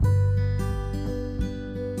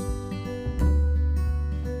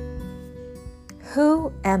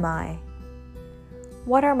Who am I?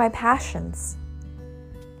 What are my passions?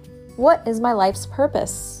 What is my life's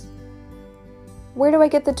purpose? Where do I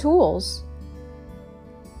get the tools?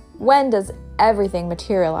 When does everything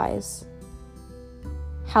materialize?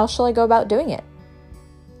 How shall I go about doing it?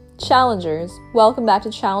 Challengers, welcome back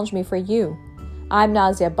to Challenge Me for You. I'm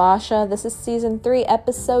Nazia Basha. This is Season 3,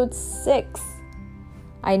 Episode 6.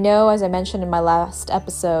 I know, as I mentioned in my last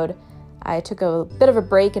episode, I took a bit of a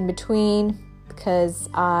break in between because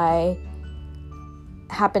I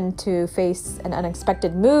happened to face an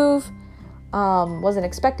unexpected move. Wasn't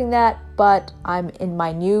expecting that, but I'm in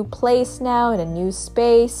my new place now, in a new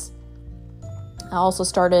space. I also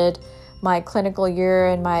started my clinical year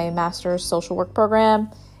in my master's social work program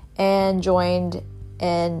and joined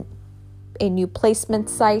in a new placement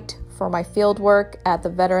site for my field work at the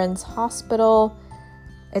Veterans Hospital.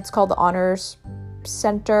 It's called the Honors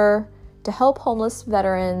Center to help homeless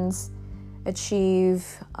veterans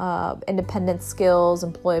achieve independent skills,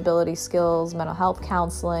 employability skills, mental health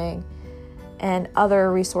counseling, and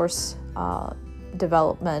other resource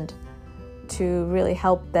development to really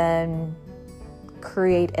help them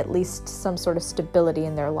create at least some sort of stability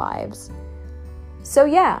in their lives. So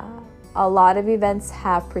yeah, a lot of events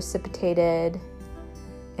have precipitated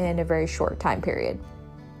in a very short time period.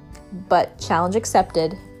 But challenge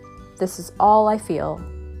accepted, this is all I feel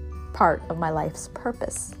part of my life's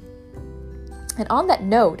purpose. And on that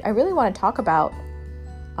note, I really want to talk about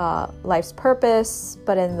life's purpose,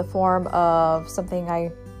 but in the form of something I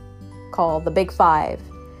call the Big Five,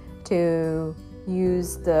 to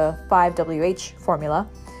use the 5WH formula,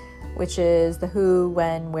 which is the who,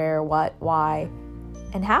 when, where, what, why,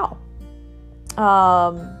 and how.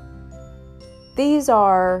 These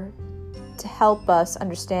are to help us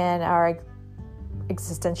understand our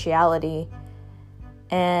existentiality,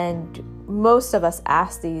 and most of us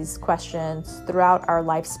ask these questions throughout our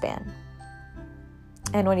lifespan.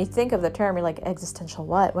 And when you think of the term, you're like, existential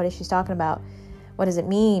what? What is she talking about? What does it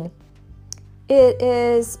mean? It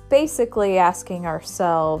is basically asking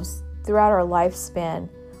ourselves throughout our lifespan,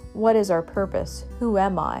 what is our purpose? Who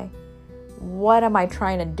am I? What am I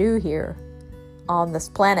trying to do here on this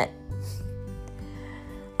planet?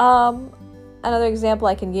 Another example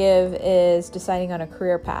I can give is deciding on a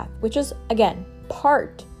career path, which is, again,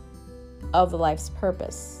 part of the life's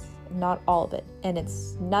purpose, not all of it, and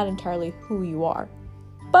it's not entirely who you are.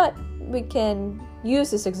 But we can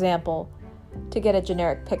use this example to get a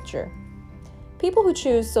generic picture. People who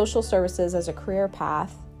choose social services as a career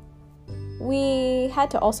path, we had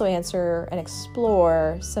to also answer and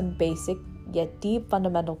explore some basic yet deep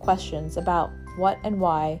fundamental questions about what and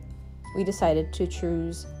why we decided to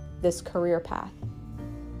choose this career path,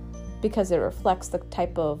 because it reflects the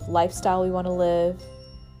type of lifestyle we want to live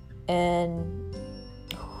and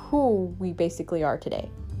who we basically are today.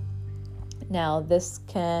 Now, this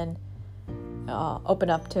question can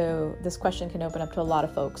open up to a lot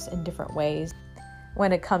of folks in different ways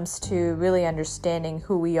when it comes to really understanding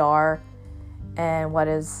who we are and what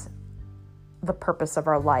is the purpose of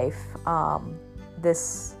our life.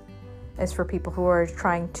 This is for people who are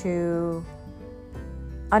trying to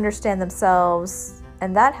understand themselves,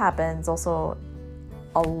 and that happens also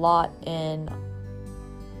a lot in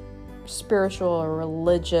spiritual or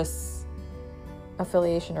religious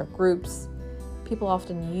affiliation or groups. People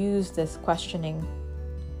often use this questioning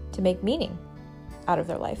to make meaning out of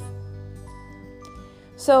their life.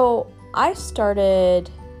 So I started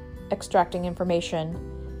extracting information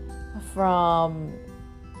from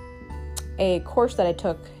a course that I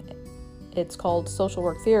took. It's called Social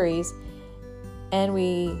Work Theories, and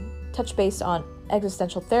we touch base on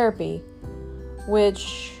existential therapy,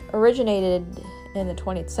 which originated in the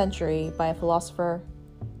 20th century by a philosopher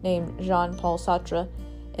named Jean-Paul Sartre,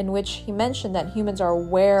 in which he mentioned that humans are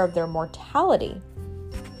aware of their mortality.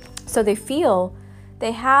 So they feel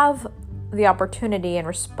they have the opportunity and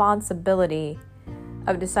responsibility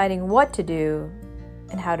of deciding what to do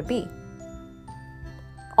and how to be.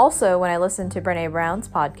 Also, when I listened to Brené Brown's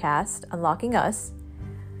podcast, Unlocking Us,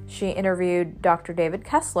 she interviewed Dr. David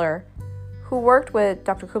Kessler, who worked with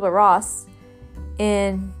Dr. Kubler-Ross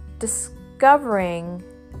in discovering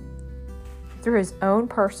through his own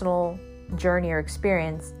personal journey or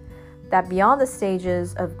experience that beyond the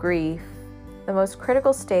stages of grief, the most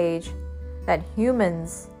critical stage that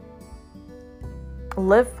humans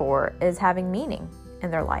live for is having meaning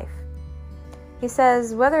in their life. He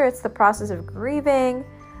says whether it's the process of grieving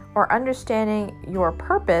or understanding your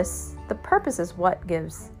purpose, the purpose is what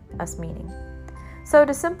gives us meaning. So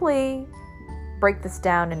to simply break this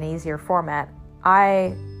down in an easier format,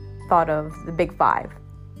 I thought of the Big Five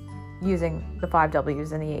using the 5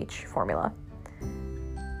 W's and the H formula.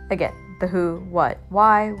 Again, the who, what,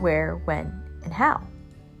 why, where, when, and how.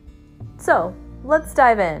 So let's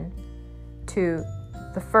dive in to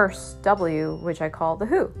the first W, which I call the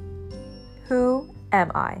who. Who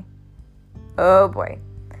am I? Oh boy.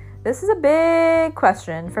 This is a big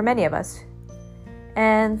question for many of us.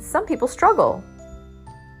 And some people struggle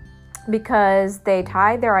because they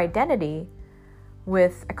tie their identity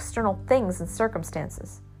with external things and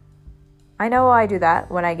circumstances. I know I do that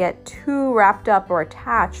when I get too wrapped up or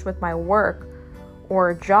attached with my work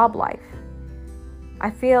or job life. I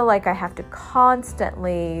feel like I have to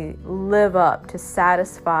constantly live up to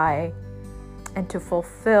satisfy and to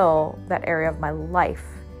fulfill that area of my life.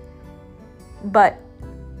 But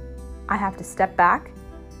I have to step back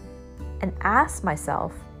and ask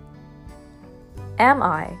myself, am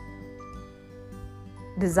I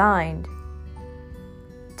designed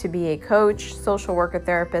to be a coach, social worker,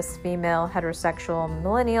 therapist, female, heterosexual,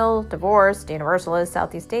 millennial, divorced, universalist,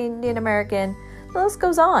 Southeast Indian American? The list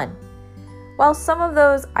goes on. While some of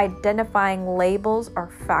those identifying labels are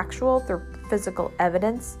factual through physical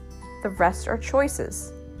evidence, the rest are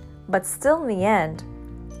choices. But still, in the end,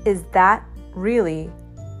 is that really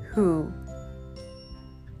who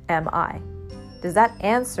am I? Does that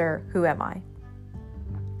answer who am I?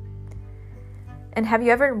 And have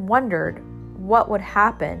you ever wondered what would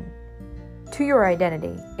happen to your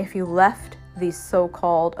identity if you left these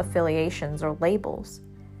so-called affiliations or labels?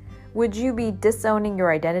 Would you be disowning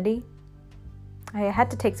your identity? I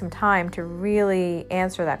had to take some time to really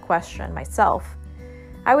answer that question myself.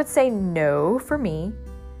 I would say no for me.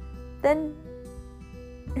 Then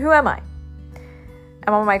who am I?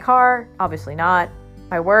 Am I my car? Obviously not.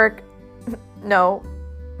 My work? No.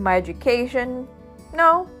 My education?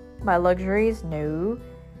 No. My luxuries? No.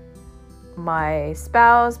 My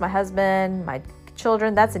spouse, my husband, my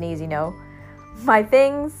children? That's an easy no. My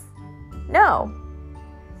things? No.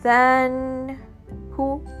 Then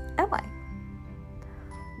who am I?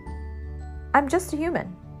 I'm just a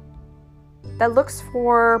human that looks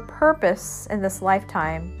for purpose in this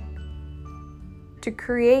lifetime to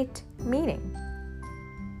create meaning.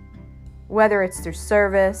 Whether it's through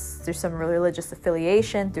service, through some religious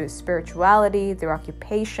affiliation, through spirituality, through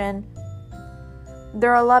occupation.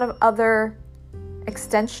 There are a lot of other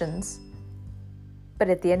extensions, but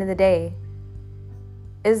at the end of the day,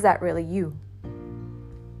 is that really you?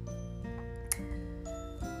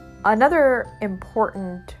 Another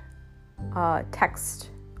important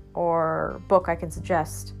text or book I can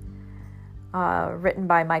suggest, written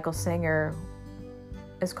by Michael Singer,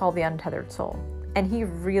 is called The Untethered Soul. And he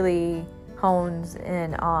really hones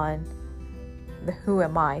in on the who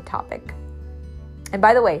am I topic. And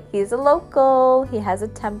by the way, he's a local. He has a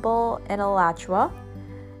temple in Alachua.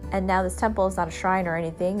 And now this temple is not a shrine or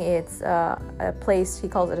anything. It's a place, he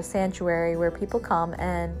calls it a sanctuary, where people come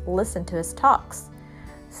and listen to his talks.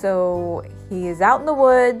 So he is out in the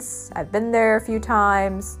woods. I've been there a few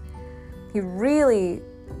times. He really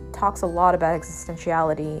talks a lot about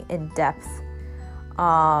existentiality in depth.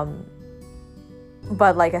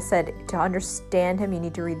 But like I said, to understand him, you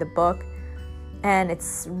need to read the book. And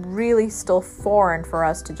it's really still foreign for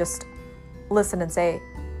us to just listen and say,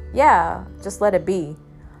 yeah, just let it be.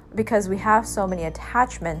 Because we have so many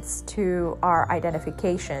attachments to our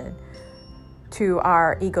identification, to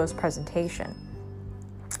our ego's presentation.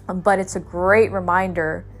 But it's a great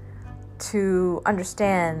reminder to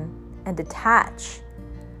understand and detach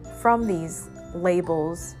from these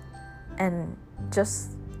labels and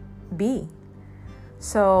just be.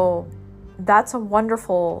 So that's a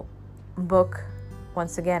wonderful book.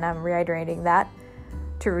 Once again, I'm reiterating that,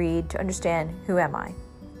 to read, to understand who am I.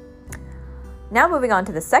 Now moving on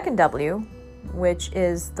to the second W, which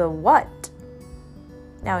is the what.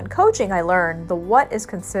 Now in coaching, I learned the what is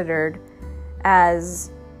considered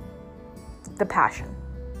as the passion,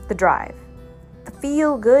 the drive, the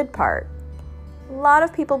feel-good part. A lot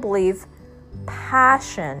of people believe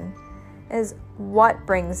passion is what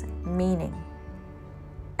brings meaning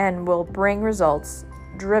and will bring results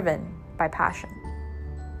driven by passion.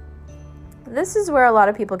 This is where a lot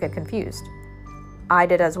of people get confused. I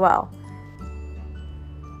did as well.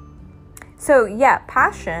 So yeah,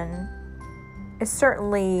 passion is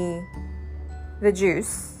certainly the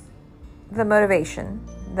juice, the motivation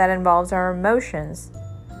that involves our emotions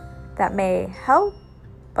that may help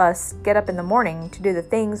us get up in the morning to do the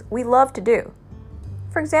things we love to do.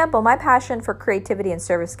 For example, my passion for creativity and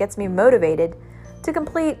service gets me motivated to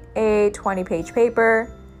complete a 20-page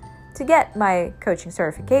paper, to get my coaching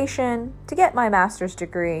certification, to get my master's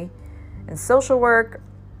degree in social work.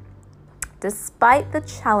 Despite the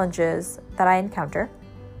challenges that I encounter,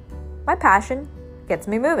 my passion gets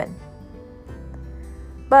me moving.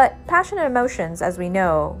 But passion and emotions, as we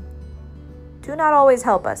know, do not always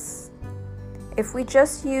help us. If we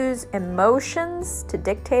just use emotions to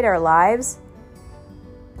dictate our lives,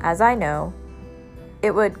 as I know,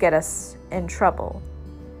 it would get us in trouble.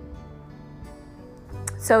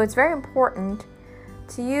 So it's very important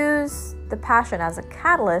to use the passion as a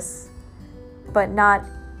catalyst, but not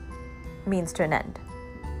means to an end.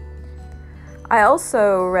 I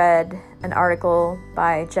also read an article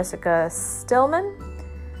by Jessica Stillman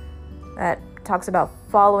that talks about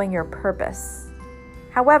following your purpose.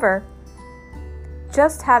 However,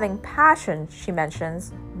 just having passion, she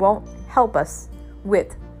mentions, won't help us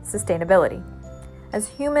with sustainability. As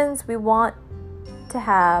humans, we want to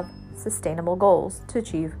have sustainable goals to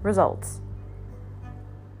achieve results.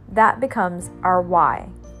 That becomes our why.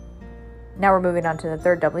 Now we're moving on to the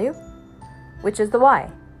third W, which is the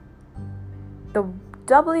why. The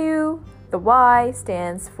W, the why,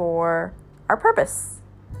 stands for our purpose.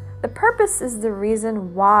 The purpose is the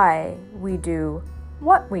reason why we do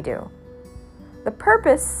what we do. The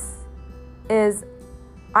purpose is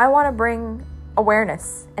I want to bring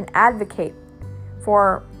awareness and advocate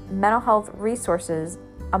for mental health resources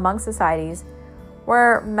among societies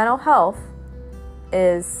where mental health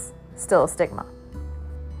is still a stigma.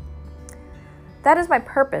 That is my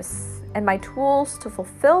purpose, and my tools to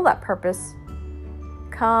fulfill that purpose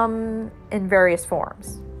come in various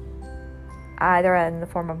forms, either in the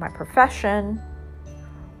form of my profession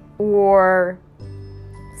or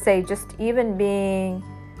say just even being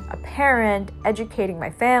a parent, educating my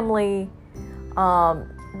family.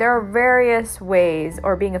 There are various ways,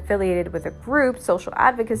 or being affiliated with a group, social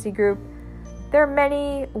advocacy group. There are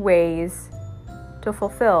many ways to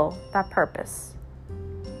fulfill that purpose.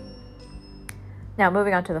 Now,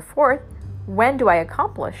 moving on to the fourth, when do I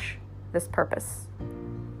accomplish this purpose?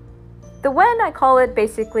 The when, I call it,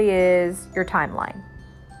 basically is your timeline.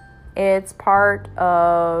 It's part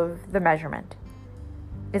of the measurement.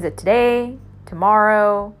 Is it today,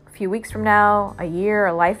 tomorrow, a few weeks from now, a year,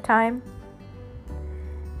 a lifetime?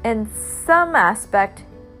 In some aspect,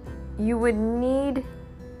 you would need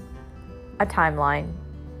a timeline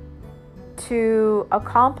to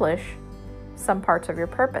accomplish some parts of your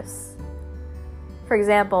purpose. For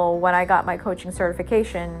example, when I got my coaching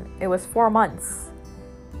certification, it was 4 months.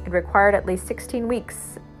 It required at least 16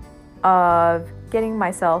 weeks of getting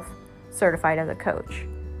myself certified as a coach.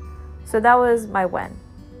 So that was my when.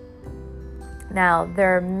 Now,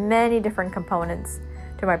 there are many different components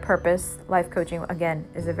to my purpose. Life coaching, again,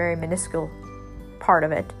 is a very minuscule part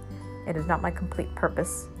of it. It is not my complete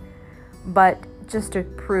purpose. But just to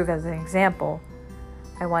prove as an example,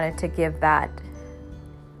 I wanted to give that.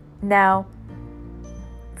 Now,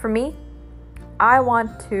 for me, I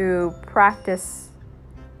want to practice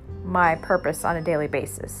my purpose on a daily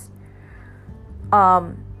basis.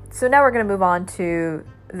 So now we're going to move on to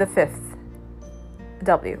the fifth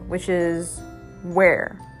W, which is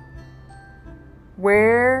where.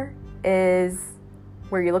 Where is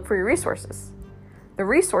where you look for your resources. The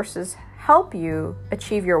resources help you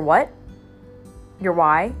achieve your what, your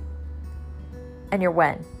why, and your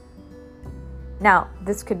when. Now,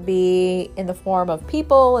 this could be in the form of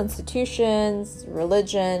people, institutions,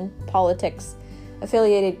 religion, politics,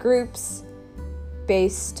 affiliated groups,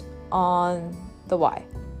 based on the why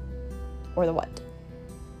or the what.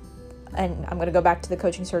 And I'm going to go back to the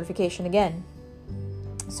coaching certification again.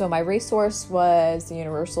 So my resource was the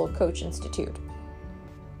Universal Coach Institute.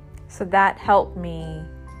 So that helped me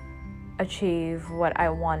achieve what I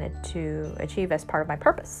wanted to achieve as part of my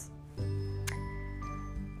purpose.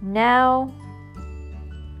 Now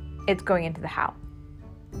it's going into the how.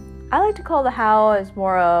 I like to call the how as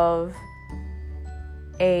more of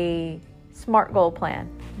a SMART goal plan.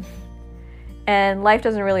 And life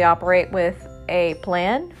doesn't really operate with a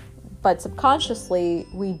plan, but subconsciously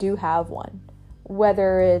we do have one,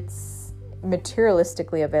 whether it's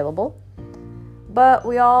materialistically available. But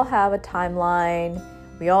we all have a timeline,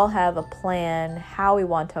 we all have a plan, how we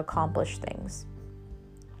want to accomplish things.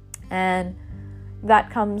 And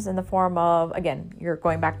that comes in the form of, again, you're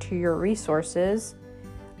going back to your resources,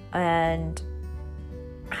 and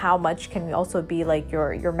how much can also be like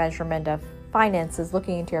your measurement of finances,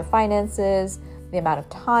 looking into your finances, the amount of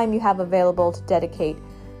time you have available to dedicate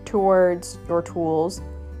towards your tools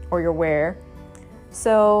or your where.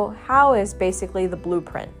 So how is basically the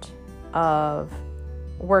blueprint of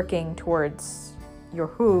working towards your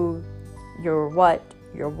who, your what,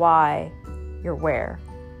 your why, your where.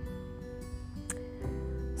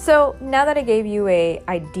 So now that I gave you an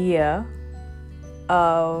idea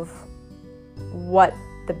of what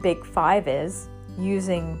the big five is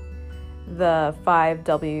using the 5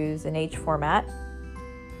 W's in H format,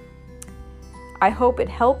 I hope it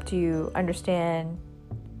helped you understand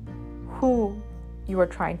who you are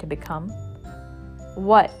trying to become.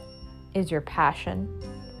 What is your passion?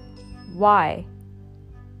 Why?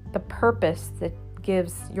 The purpose that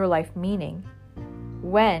gives your life meaning.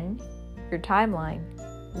 When? Your timeline.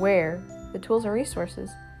 Where? The tools and resources.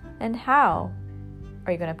 And how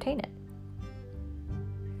are you going to obtain it?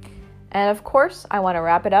 And of course, I want to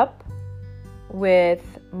wrap it up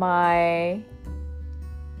with my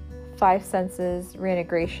 5 senses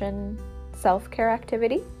reintegration self-care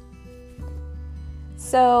activity.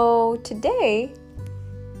 So today,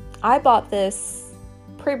 I bought this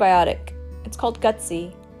prebiotic. It's called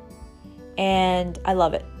Gutsy, and I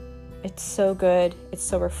love it. It's so good. It's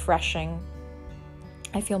so refreshing.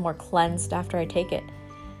 I feel more cleansed after I take it.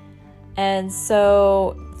 And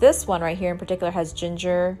so this one right here in particular has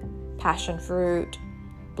ginger, passion fruit,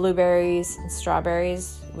 blueberries, and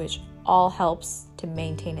strawberries, which all helps to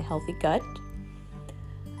maintain a healthy gut.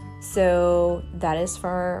 So that is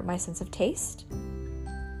for my sense of taste.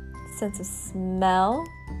 Sense of smell,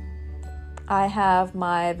 I have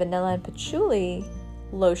my vanilla and patchouli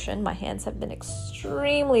lotion. My hands have been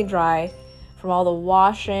extremely dry from all the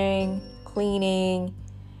washing, cleaning,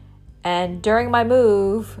 and during my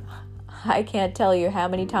move, I can't tell you how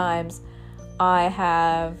many times I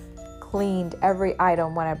have cleaned every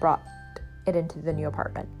item when I brought it into the new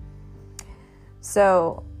apartment.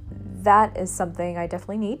 So that is something I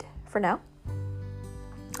definitely need for now.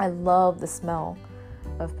 I love the smell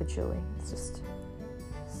of patchouli. It's just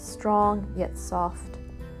strong yet soft.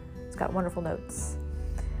 It's got wonderful notes.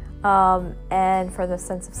 And for the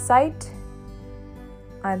sense of sight,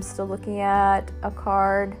 I'm still looking at a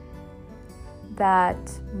card that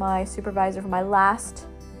my supervisor from my last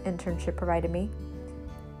internship provided me.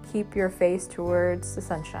 Keep your face towards the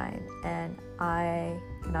sunshine. And I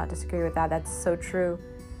cannot disagree with that. That's so true.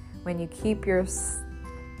 When you keep your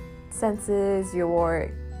senses,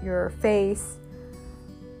 your face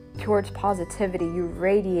towards positivity, you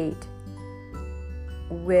radiate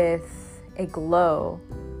with a glow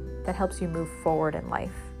that helps you move forward in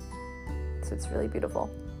life. So it's really beautiful.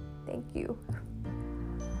 Thank you.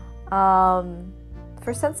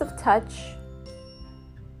 For sense of touch,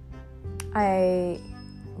 I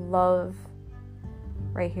love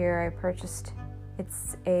right here. I purchased,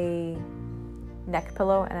 it's a neck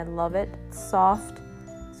pillow and I love it. It's soft.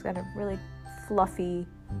 It's got a really fluffy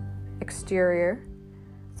exterior.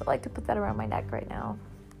 So I like to put that around my neck right now.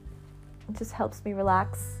 It just helps me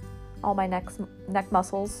relax all my neck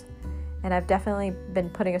muscles. And I've definitely been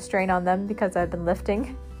putting a strain on them because I've been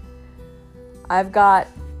lifting. I've got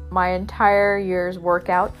my entire year's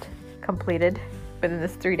workout completed within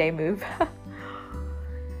this 3-day move.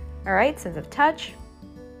 All right, sense of touch,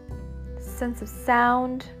 sense of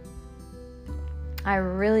sound. I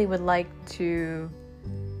really would like to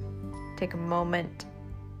take a moment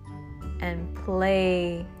and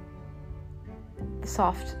play the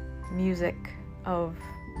soft music of,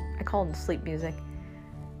 I call them sleep music,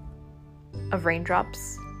 of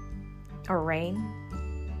raindrops or rain.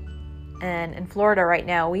 And in Florida right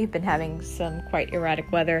now, we've been having some quite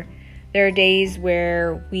erratic weather. There are days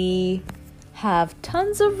where we have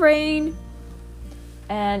tons of rain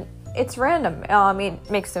and it's random.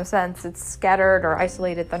 It makes no sense. It's scattered or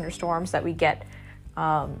isolated thunderstorms that we get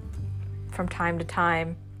from time to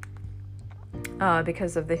time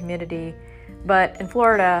because of the humidity. But in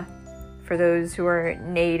Florida, for those who are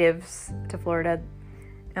natives to Florida,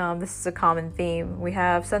 this is a common theme. We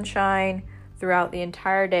have sunshine throughout the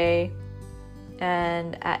entire day,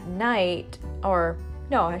 and at night, or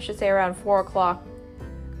no, I should say around 4 o'clock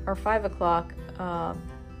or 5 o'clock,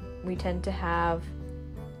 we tend to have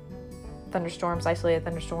thunderstorms, isolated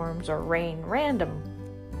thunderstorms, or rain random.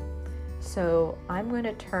 So I'm going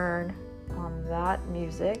to turn on that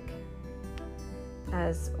music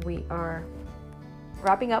as we are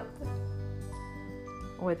wrapping up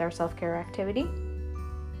with our self-care activity.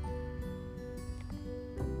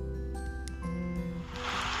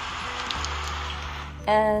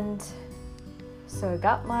 And so I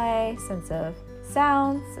got my sense of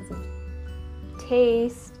sound, sense of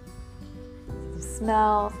taste, sense of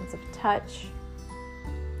smell, sense of touch,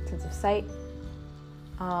 sense of sight.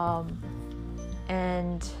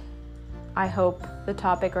 And I hope the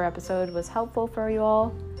topic or episode was helpful for you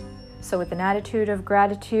all. So with an attitude of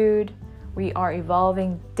gratitude, we are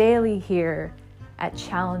evolving daily here at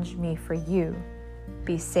Challenge Me for You.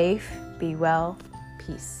 Be safe, be well,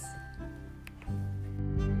 peace.